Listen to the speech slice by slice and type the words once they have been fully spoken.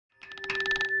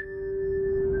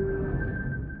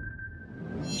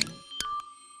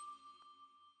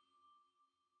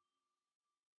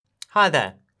Hi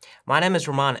there, my name is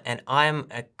Roman and I am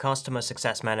a Customer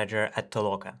Success Manager at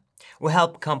Toloka. We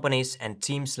help companies and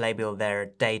teams label their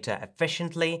data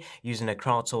efficiently using a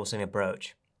crowdsourcing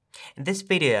approach. In this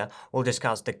video, we'll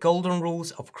discuss the golden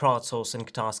rules of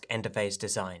crowdsourcing task interface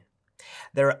design.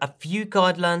 There are a few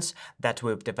guidelines that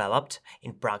we've developed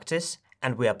in practice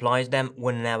and we apply them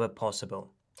whenever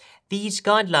possible. These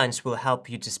guidelines will help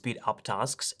you to speed up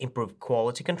tasks, improve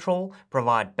quality control,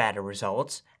 provide better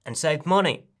results, and save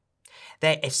money.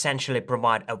 They essentially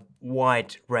provide a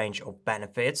wide range of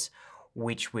benefits,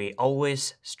 which we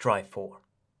always strive for.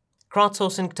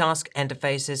 Crowdsourcing task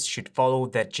interfaces should follow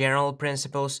the general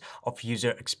principles of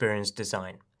user experience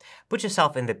design. Put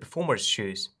yourself in the performer's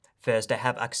shoes. First, they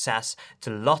have access to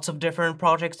lots of different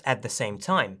projects at the same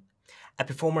time. A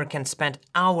performer can spend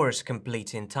hours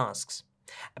completing tasks.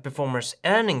 A performer's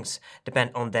earnings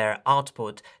depend on their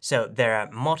output, so they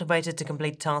are motivated to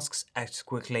complete tasks as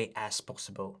quickly as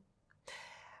possible.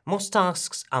 Most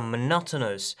tasks are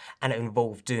monotonous and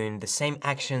involve doing the same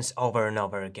actions over and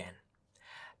over again.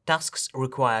 Tasks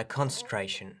require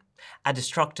concentration. A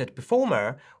distracted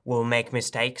performer will make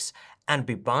mistakes and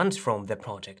be banned from the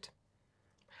project.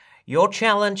 Your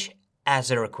challenge as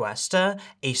a requester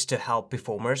is to help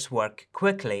performers work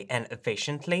quickly and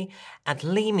efficiently and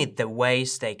limit the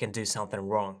ways they can do something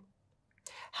wrong.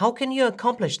 How can you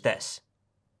accomplish this?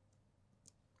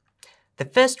 The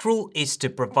first rule is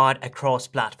to provide a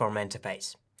cross-platform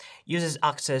interface. Users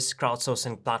access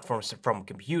crowdsourcing platforms from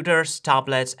computers,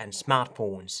 tablets, and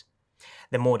smartphones.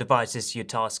 The more devices your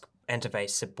task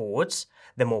interface supports,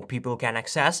 the more people can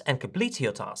access and complete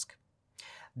your task.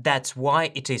 That's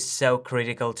why it is so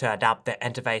critical to adapt the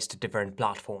interface to different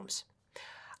platforms.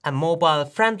 A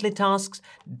mobile-friendly task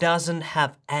doesn't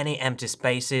have any empty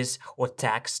spaces or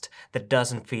text that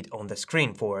doesn't fit on the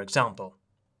screen, for example.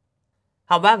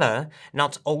 However,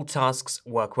 not all tasks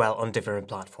work well on different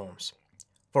platforms.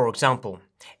 For example,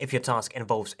 if your task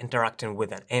involves interacting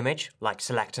with an image, like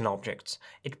selecting objects,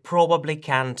 it probably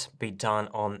can't be done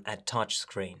on a touch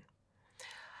screen.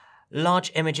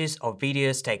 Large images or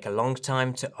videos take a long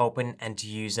time to open and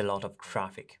use a lot of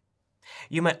traffic.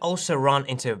 You may also run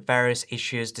into various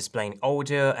issues displaying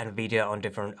audio and video on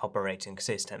different operating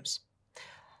systems.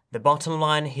 The bottom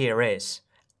line here is,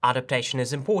 adaptation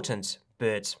is important,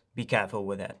 but be careful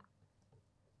with it.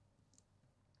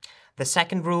 The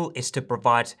second rule is to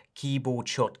provide keyboard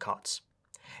shortcuts.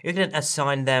 You can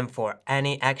assign them for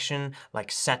any action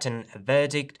like setting a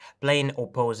verdict, playing or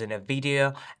pausing a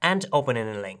video, and opening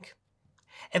a link.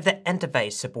 If the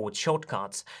interface supports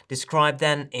shortcuts, describe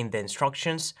them in the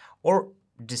instructions or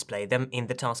display them in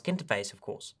the task interface, of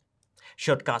course.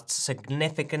 Shortcuts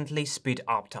significantly speed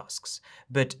up tasks,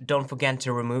 but don't forget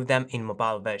to remove them in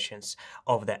mobile versions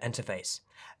of the interface.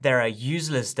 They are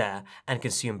useless there and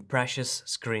consume precious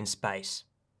screen space.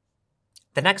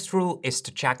 The next rule is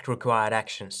to check required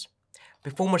actions.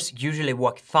 Performers usually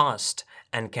work fast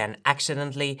and can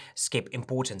accidentally skip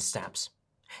important steps.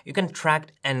 You can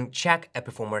track and check a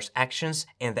performer's actions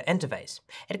in the interface.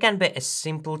 It can be a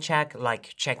simple check,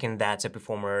 like checking that a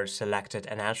performer selected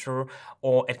an answer,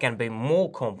 or it can be more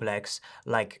complex,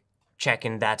 like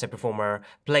checking that a performer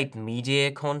played media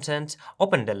content,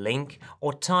 opened a link,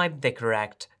 or typed the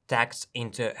correct text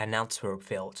into an answer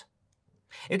field.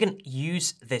 You can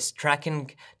use this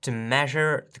tracking to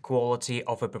measure the quality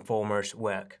of a performer's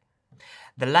work.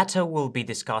 The latter will be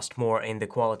discussed more in the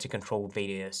quality control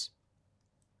videos.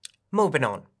 Moving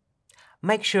on.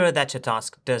 Make sure that your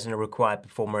task doesn't require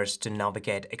performers to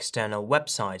navigate external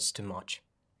websites too much.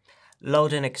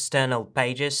 Loading external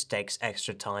pages takes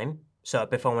extra time, so a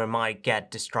performer might get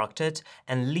distracted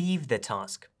and leave the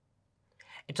task.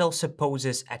 It also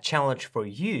poses a challenge for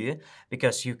you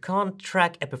because you can't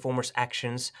track a performer's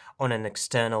actions on an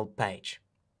external page.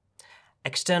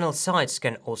 External sites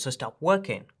can also stop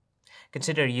working.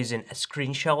 Consider using a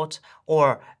screenshot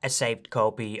or a saved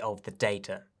copy of the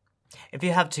data. If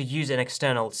you have to use an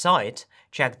external site,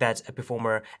 check that a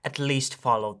performer at least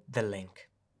followed the link.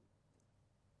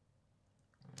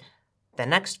 The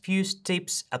next few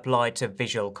tips apply to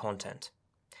visual content.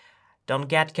 Don't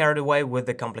get carried away with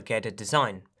the complicated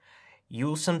design.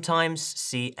 You'll sometimes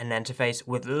see an interface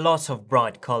with lots of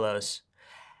bright colors.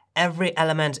 Every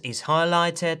element is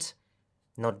highlighted,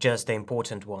 not just the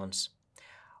important ones.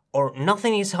 Or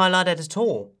nothing is highlighted at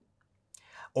all.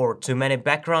 Or too many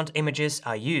background images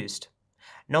are used.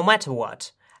 No matter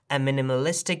what, a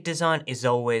minimalistic design is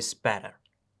always better.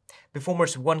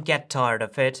 Performers won't get tired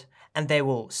of it, and they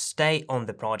will stay on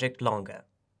the project longer.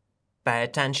 Pay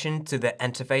attention to the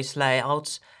interface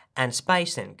layouts and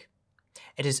spacing.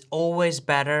 it is always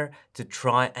better to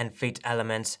try and fit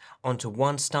elements onto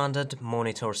one standard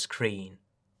monitor screen.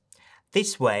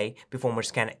 This way,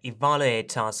 performers can evaluate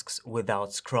tasks without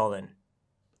scrolling.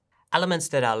 Elements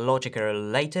that are logically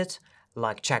related,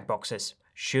 like checkboxes,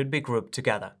 should be grouped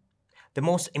together. The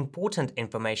most important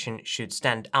information should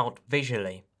stand out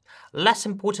visually. Less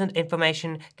important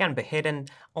information can be hidden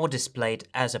or displayed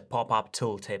as a pop-up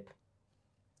tooltip.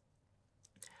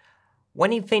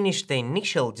 When you finish the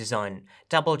initial design,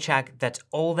 double-check that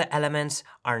all the elements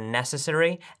are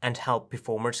necessary and help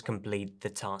performers complete the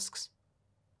tasks.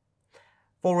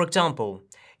 For example,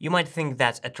 you might think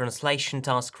that a translation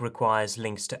task requires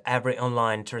links to every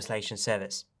online translation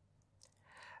service.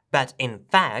 But in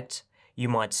fact, you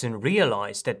might soon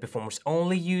realize that performers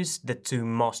only use the two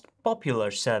most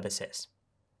popular services.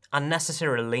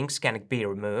 Unnecessary links can be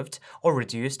removed or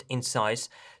reduced in size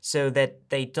so that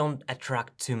they don't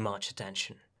attract too much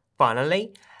attention.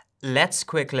 Finally, let's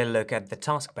quickly look at the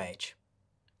task page.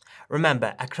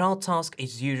 Remember, a crowd task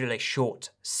is usually short,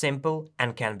 simple,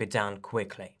 and can be done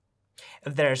quickly.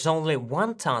 If there is only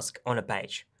one task on a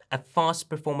page, a fast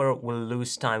performer will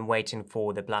lose time waiting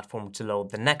for the platform to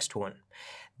load the next one.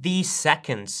 These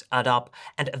seconds add up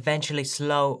and eventually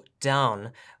slow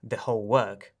down the whole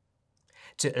work.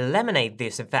 To eliminate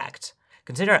this effect,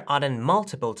 consider adding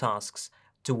multiple tasks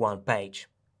to one page.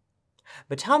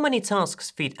 But how many tasks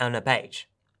fit on a page?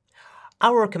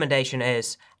 Our recommendation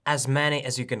is as many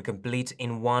as you can complete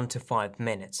in 1 to 5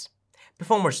 minutes.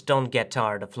 Performers don't get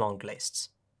tired of long lists.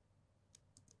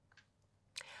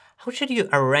 How should you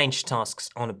arrange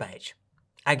tasks on a page?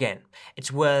 Again,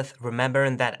 it's worth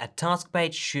remembering that a task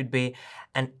page should be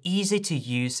an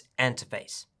easy-to-use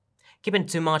interface. Keeping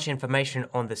too much information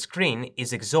on the screen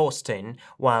is exhausting,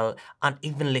 while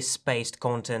unevenly spaced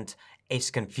content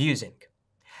is confusing.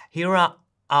 Here are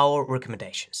our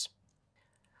recommendations.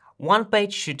 One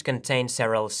page should contain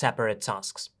several separate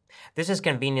tasks. This is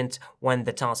convenient when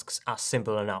the tasks are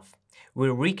simple enough. We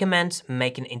recommend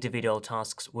making individual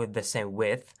tasks with the same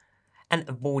width and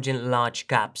avoiding large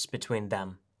gaps between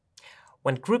them.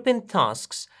 When grouping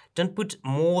tasks, don't put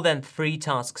more than 3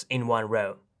 tasks in one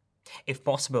row. If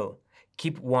possible,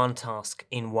 keep one task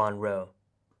in one row.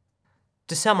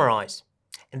 To summarize,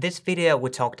 in this video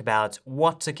we talked about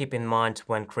what to keep in mind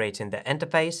when creating the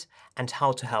interface and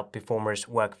how to help performers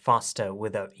work faster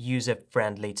with a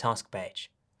user-friendly task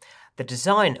page. The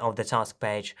design of the task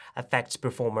page affects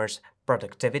performers'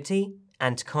 productivity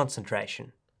and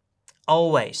concentration.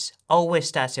 Always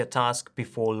test your task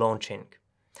before launching.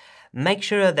 Make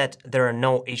sure that there are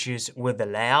no issues with the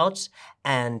layouts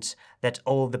and that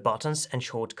all the buttons and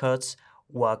shortcuts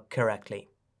work correctly.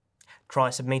 Try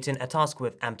submitting a task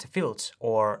with empty fields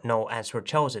or no answer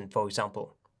chosen, for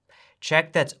example.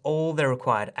 Check that all the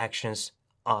required actions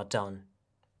are done.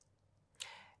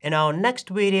 In our next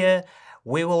video,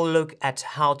 we will look at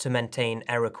how to maintain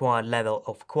a required level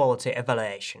of quality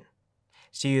evaluation.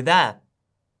 See you there!